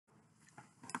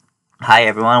Hi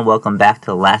everyone, welcome back to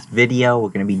the last video. We're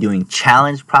going to be doing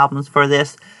challenge problems for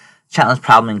this. Challenge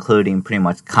problem including pretty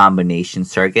much combination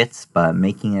circuits, but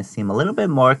making it seem a little bit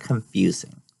more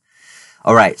confusing.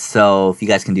 Alright, so if you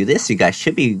guys can do this, you guys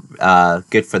should be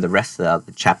good for the rest of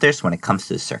the chapters when it comes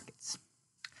to circuits.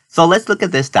 So let's look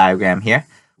at this diagram here.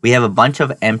 We have a bunch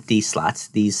of empty slots.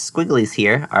 These squigglies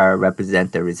here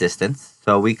represent the resistance.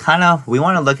 So we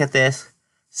want to look at this,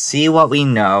 see what we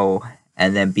know,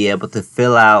 and then be able to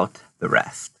fill out the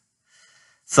rest.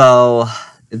 So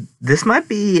this might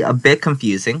be a bit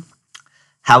confusing.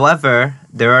 However,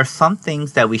 there are some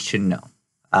things that we should know.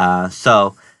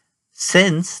 So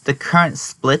since the current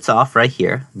splits off right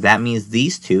here, that means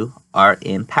these two are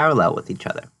in parallel with each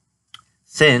other.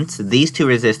 Since these two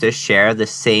resistors share the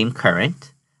same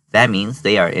current, that means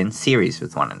they are in series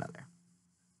with one another.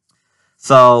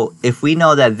 So if we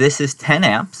know that this is 10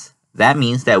 amps, that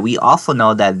means that we also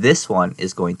know that this one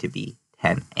is going to be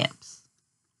 10 amps.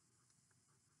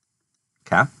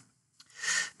 Okay?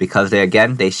 Because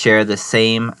they share the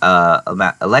same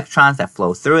electrons that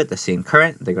flow through it, the same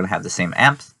current, they're going to have the same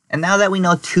amps. And now that we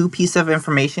know two pieces of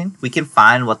information, we can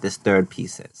find what this third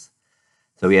piece is.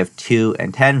 So we have 2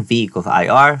 and 10, V equals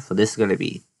IR, so this is going to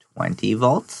be 20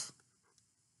 volts.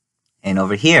 And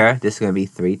over here, this is going to be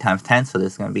 3 times 10, so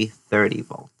this is going to be 30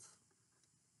 volts.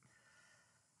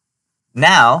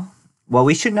 Now, what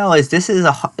we should know is this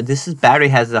battery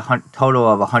has a total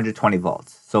of 120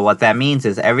 volts. So what that means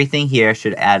is everything here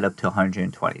should add up to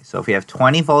 120. So if we have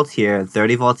 20 volts here,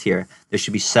 30 volts here, there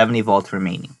should be 70 volts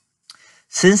remaining.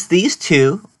 Since these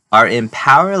two are in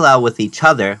parallel with each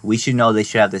other, we should know they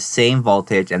should have the same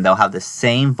voltage, and they'll have the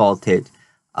same voltage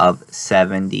of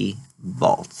 70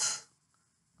 volts.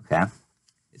 Okay?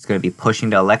 It's going to be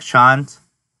pushing the electrons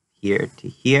here to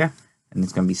here, and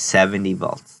it's going to be 70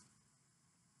 volts.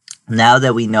 Now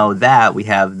that we know that, we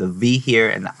have the V here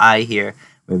and the I here,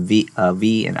 with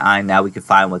V and I. Now we can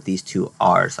find what these two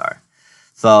R's are.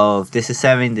 So if this is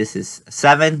 7, this is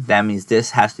 7, that means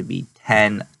this has to be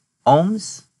 10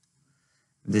 ohms.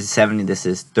 If this is 70, this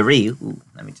is 3. Ooh,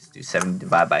 let me just do 70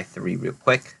 divided by 3 real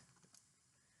quick.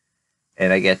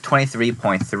 And I get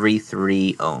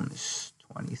 23.33 ohms.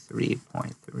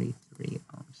 23.33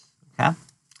 ohms. Okay?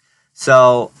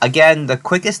 So again, the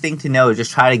quickest thing to know is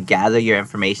just try to gather your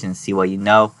information and see what you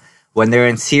know. When they're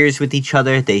in series with each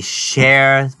other, they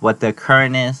share what their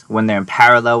current is. When they're in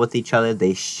parallel with each other,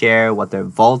 they share what their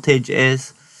voltage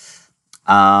is.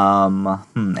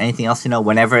 Anything else to know?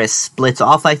 Whenever it splits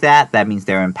off like that, that means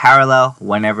they're in parallel.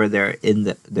 Whenever they're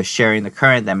sharing the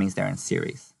current, that means they're in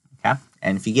series. Okay?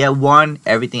 And if you get one,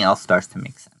 everything else starts to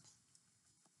make sense.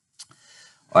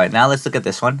 All right, now let's look at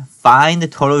this one. Find the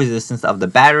total resistance of the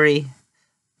battery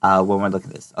when we're looking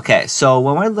at this. Okay, so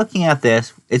when we're looking at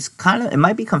this, it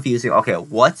might be confusing. Okay,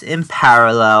 what's in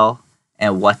parallel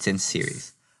and what's in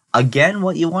series? Again,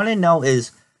 what you want to know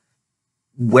is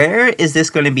where is this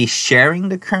going to be sharing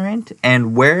the current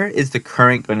and where is the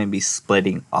current going to be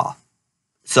splitting off?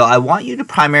 So I want you to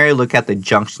primarily look at the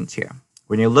junctions here.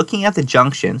 When you're looking at the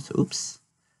junctions,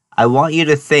 I want you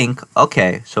to think,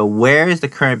 okay, so where is the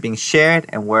current being shared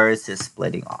and where is this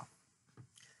splitting off?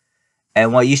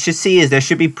 And what you should see is there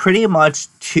should be pretty much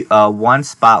one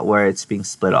spot where it's being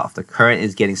split off. The current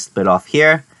is getting split off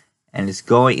here and it's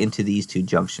going into these two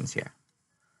junctions here.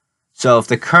 So if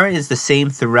the current is the same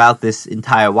throughout this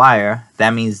entire wire,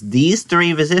 that means these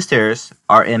 3 resistors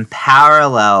are in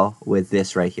parallel with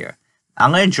this right here.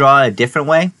 I'm going to draw a different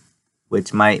way,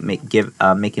 which might make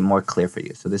it more clear for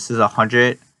you. So this is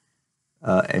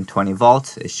 120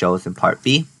 volts. It shows in part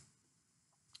B.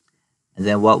 And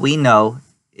then what we know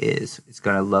is it's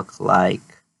going to look like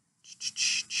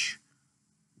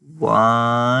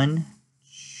 1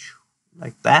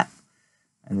 like that.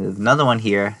 And there's another one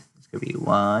here. It's going to be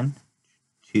 1,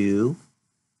 2,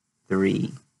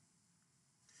 3.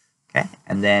 Okay,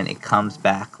 and then it comes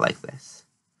back like this.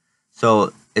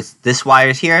 So this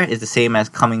wire here is the same as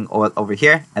coming over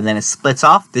here, and then it splits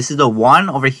off. This is the 1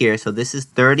 over here, so this is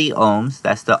 30 ohms.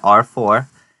 That's the R4.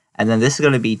 And then this is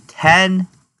going to be 10,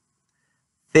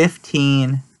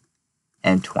 15,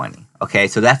 and 20. Okay,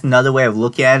 so that's another way of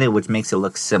looking at it, which makes it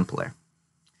look simpler.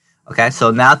 Okay,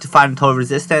 so now to find the total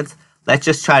resistance, let's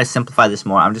just try to simplify this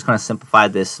more. I'm just going to simplify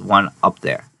this one up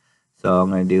there. So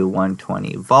I'm going to do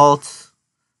 120 volts,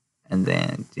 and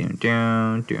then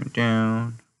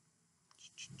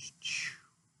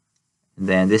and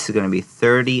then this is going to be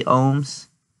 30 ohms,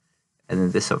 and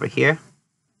then this over here.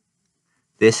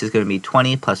 This is going to be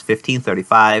 20 plus 15,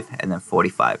 35, and then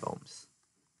 45 ohms.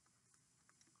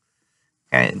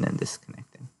 Okay, and then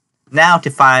disconnecting. Now to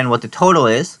find what the total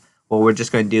is, what we're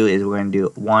just going to do is we're going to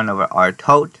do 1 over R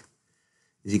tot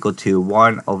is equal to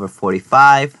 1 over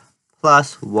 45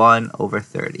 plus 1 over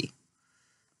 30.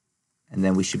 And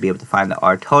then we should be able to find the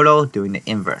R total doing the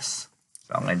inverse.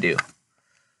 So I'm going to do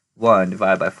 1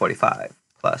 divided by 45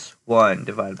 plus 1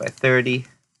 divided by 30,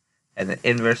 and the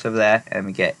inverse of that, and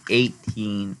we get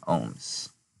 18 ohms.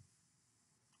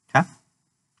 Okay?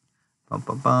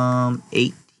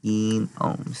 18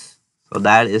 ohms. So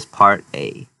that is part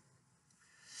A.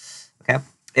 Okay?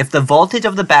 If the voltage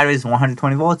of the battery is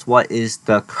 120 volts, what is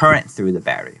the current through the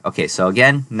battery? Okay, so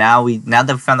again, now that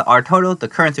we found the R total, the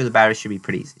current through the battery should be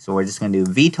pretty easy. So we're just going to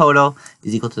do V total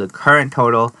is equal to the current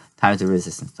total times the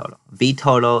resistance total. V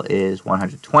total is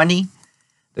 120.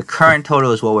 The current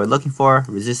total is what we're looking for.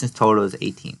 Resistance total is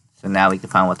 18. So now we can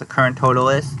find what the current total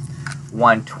is.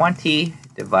 120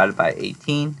 divided by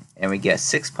 18, and we get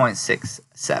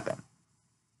 6.67.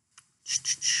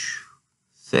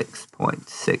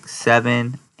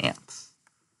 6.67 amps.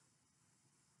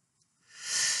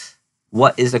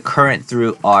 What is the current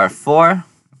through R4?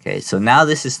 Okay, so now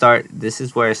this is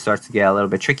where it starts to get a little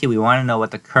bit tricky. We want to know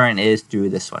what the current is through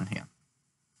this one here.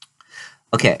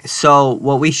 Okay, so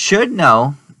what we should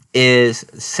know is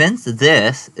since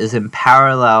this is in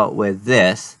parallel with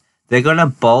this, they're gonna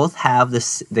both have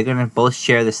this. They're gonna both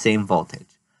share the same voltage.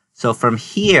 So from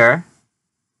here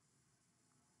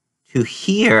to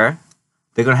here,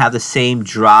 they're going to have the same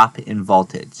drop in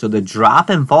voltage. So the drop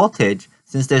in voltage,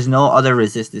 since there's no other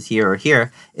resistors here or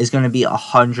here, is going to be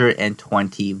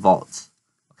 120 volts.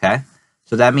 Okay?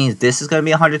 So that means this is going to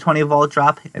be a 120 volt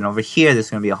drop, and over here, this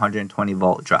is going to be a 120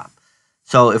 volt drop.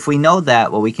 So if we know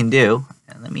that, what we can do,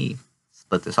 and let me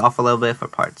split this off a little bit for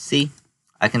part C,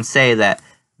 I can say that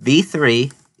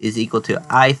V3 is equal to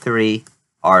I3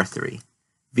 R3.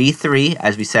 V3,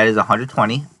 as we said, is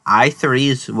 120. I3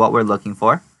 is what we're looking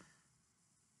for.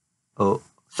 Oh,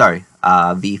 sorry,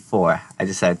 V4. I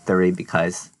just said 3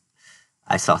 because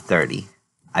I saw 30.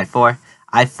 I4.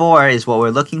 I4 is what we're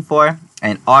looking for,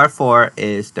 and R4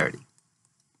 is 30.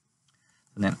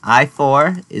 And then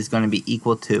I4 is going to be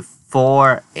equal to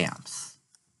 4 amps.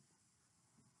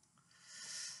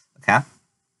 Okay?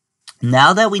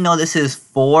 Now that we know this is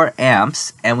 4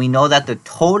 amps, and we know that the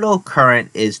total current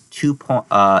is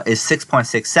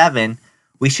 6.67,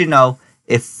 we should know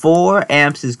if 4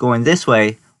 amps is going this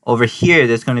way, over here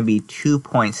there's going to be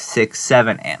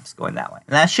 2.67 amps going that way.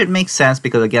 And that should make sense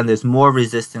because, again, there's more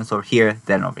resistance over here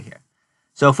than over here.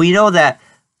 So if we know that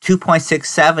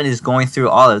 2.67 is going through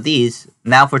all of these,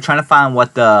 now if we're trying to find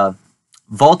what the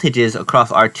voltage is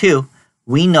across R2,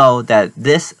 we know that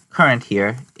this current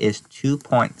here is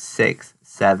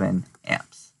 2.67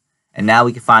 amps. And now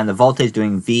we can find the voltage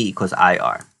doing V equals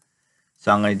IR.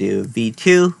 So I'm going to do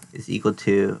V2 is equal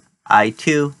to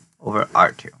I2 over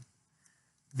R2.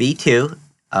 V2,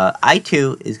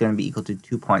 I2 is going to be equal to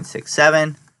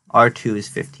 2.67. R2 is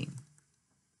 15.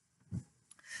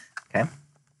 Okay,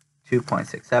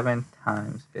 2.67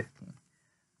 times 15.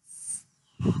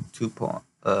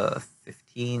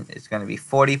 15 is going to be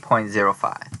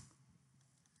 40.05.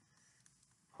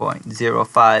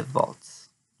 0.05 volts.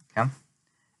 Okay,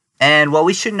 and what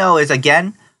we should know is,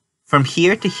 again, from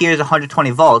here to here is 120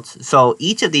 volts. So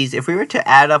each of these, if we were to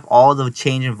add up all the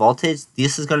change in voltage,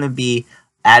 this is going to be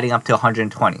adding up to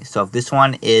 120. So if this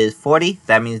one is 40,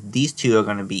 that means these two are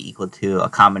going to be equal to a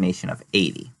combination of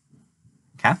 80.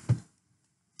 Okay?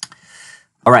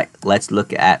 All right, let's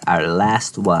look at our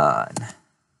last one.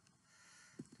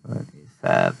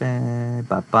 27.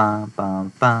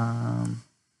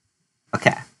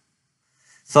 Okay.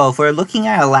 So if we're looking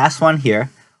at our last one here,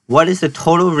 what is the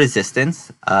total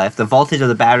resistance? If the voltage of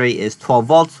the battery is 12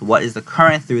 volts, what is the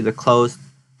current through the closed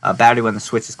battery when the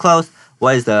switch is closed?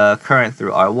 What is the current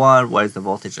through R1? What is the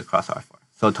voltage across R4?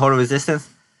 So total resistance.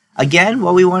 Again,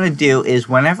 what we want to do is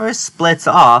whenever it splits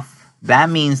off, that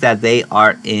means that they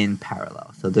are in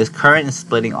parallel. So this current is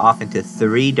splitting off into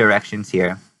 3 directions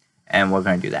here, and we're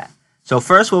going to do that. So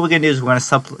first what we're going to do is we're going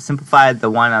to simplify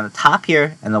the one on the top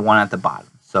here and the one at the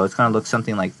bottom. So it's going to look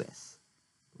something like this.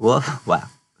 Whoa, wow.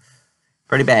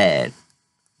 Pretty bad.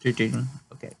 Okay,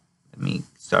 let me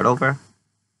start over.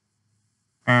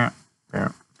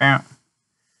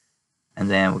 And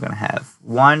then we're going to have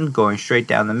 1 going straight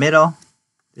down the middle.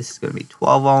 This is going to be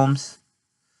 12 ohms.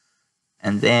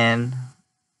 And then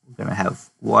we're going to have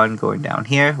 1 going down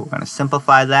here. We're going to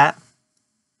simplify that.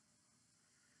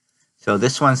 So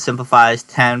this one simplifies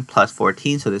 10 plus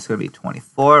 14. So this is going to be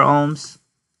 24 ohms.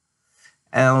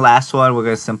 And the last one we're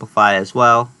going to simplify as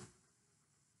well.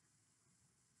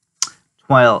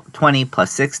 20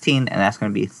 plus 16. And that's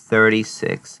going to be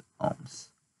 36 ohms.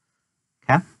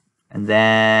 Okay. And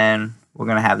then we're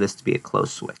going to have this to be a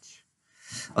closed switch.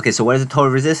 Okay, so what is the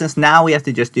total resistance? Now we have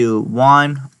to just do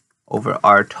 1 over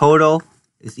R total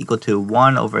is equal to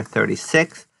 1 over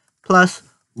 36 plus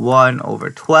 1 over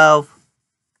 12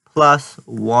 plus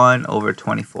 1 over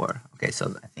 24. Okay,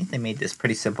 so I think they made this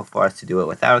pretty simple for us to do it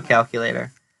without a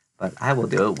calculator, but I will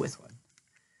do it with one.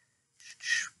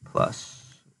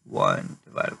 Plus 1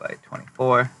 divided by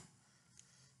 24,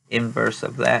 inverse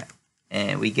of that,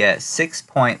 and we get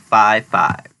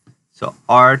 6.55. So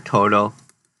R total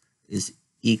is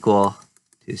equal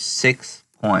to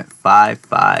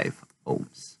 6.55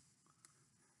 ohms.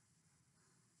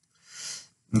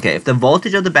 Okay, if the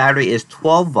voltage of the battery is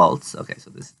 12 volts, okay, so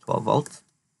this is 12 volts,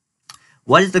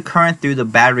 what is the current through the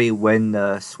battery when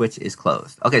the switch is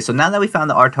closed? Okay, so now that we found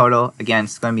the R total, again,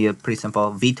 it's going to be pretty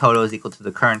simple. V total is equal to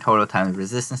the current total times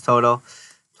resistance total.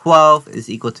 12 is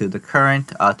equal to the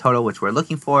current total, which we're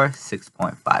looking for,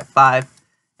 6.55.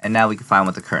 And now we can find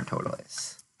what the current total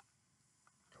is.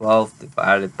 12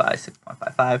 divided by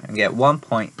 6.55 and get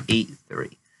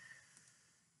 1.83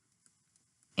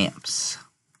 amps.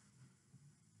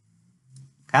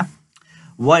 Okay.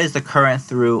 What is the current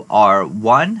through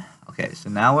R1? Okay, so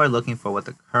now we're looking for what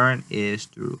the current is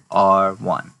through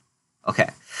R1. Okay.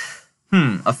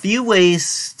 A few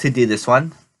ways to do this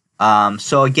one.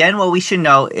 So again, what we should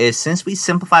know is since we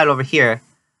simplified over here,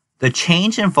 the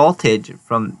change in voltage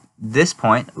from this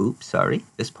point,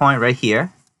 this point right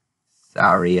here, this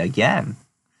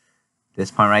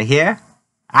point right here,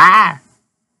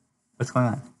 what's going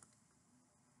on?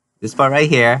 This point right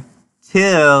here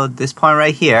to this point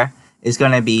right here is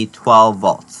going to be 12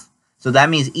 volts. So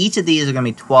that means each of these are going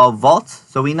to be 12 volts.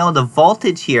 So we know the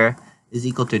voltage here is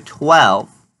equal to 12.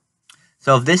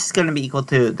 So if this is going to be equal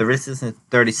to the resistance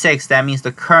 36, that means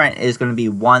the current is going to be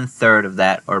 1/3 of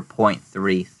that, or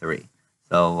 0.33.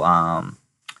 So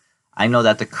I know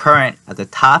that the current at the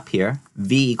top here,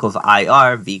 V equals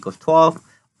IR, V equals 12,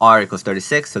 R equals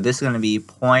 36. So this is going to be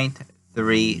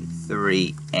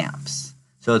 0.33 amps.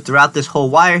 So throughout this whole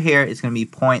wire here, it's going to be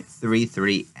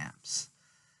 0.33 amps.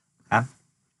 Okay.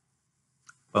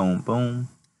 Boom, boom.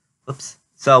 Oops.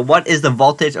 So what is the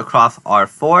voltage across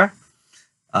R4?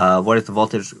 What is the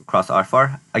voltage across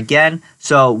R4? Again,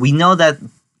 so we know that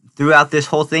throughout this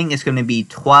whole thing, it's going to be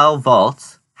 12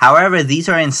 volts. However, these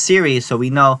are in series, so we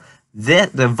know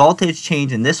that the voltage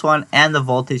change in this one and the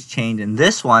voltage change in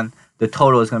this one, the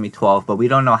total is going to be 12, but we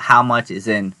don't know how much is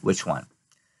in which one.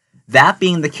 That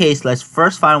being the case, let's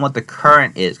first find what the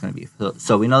current is going to be.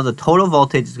 So we know the total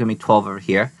voltage is going to be 12 over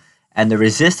here, and the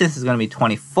resistance is going to be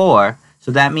 24.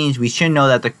 So that means we should know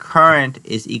that the current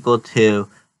is equal to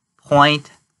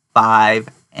 0.5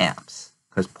 amps,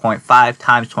 because 0.5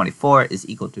 times 24 is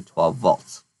equal to 12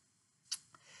 volts.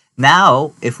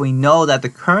 Now, if we know that the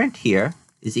current here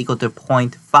is equal to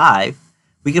 0.5,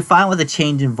 we can find what the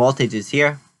change in voltage is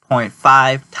here.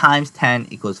 0.5 times 10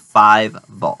 equals 5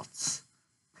 volts.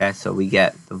 Okay, so we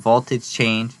get the voltage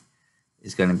change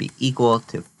is going to be equal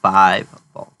to 5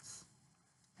 volts.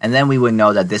 And then we would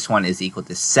know that this one is equal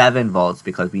to 7 volts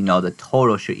because we know the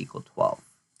total should equal 12.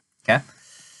 Okay?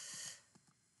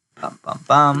 Bum, bum,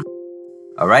 bum.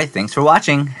 All right, thanks for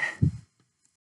watching.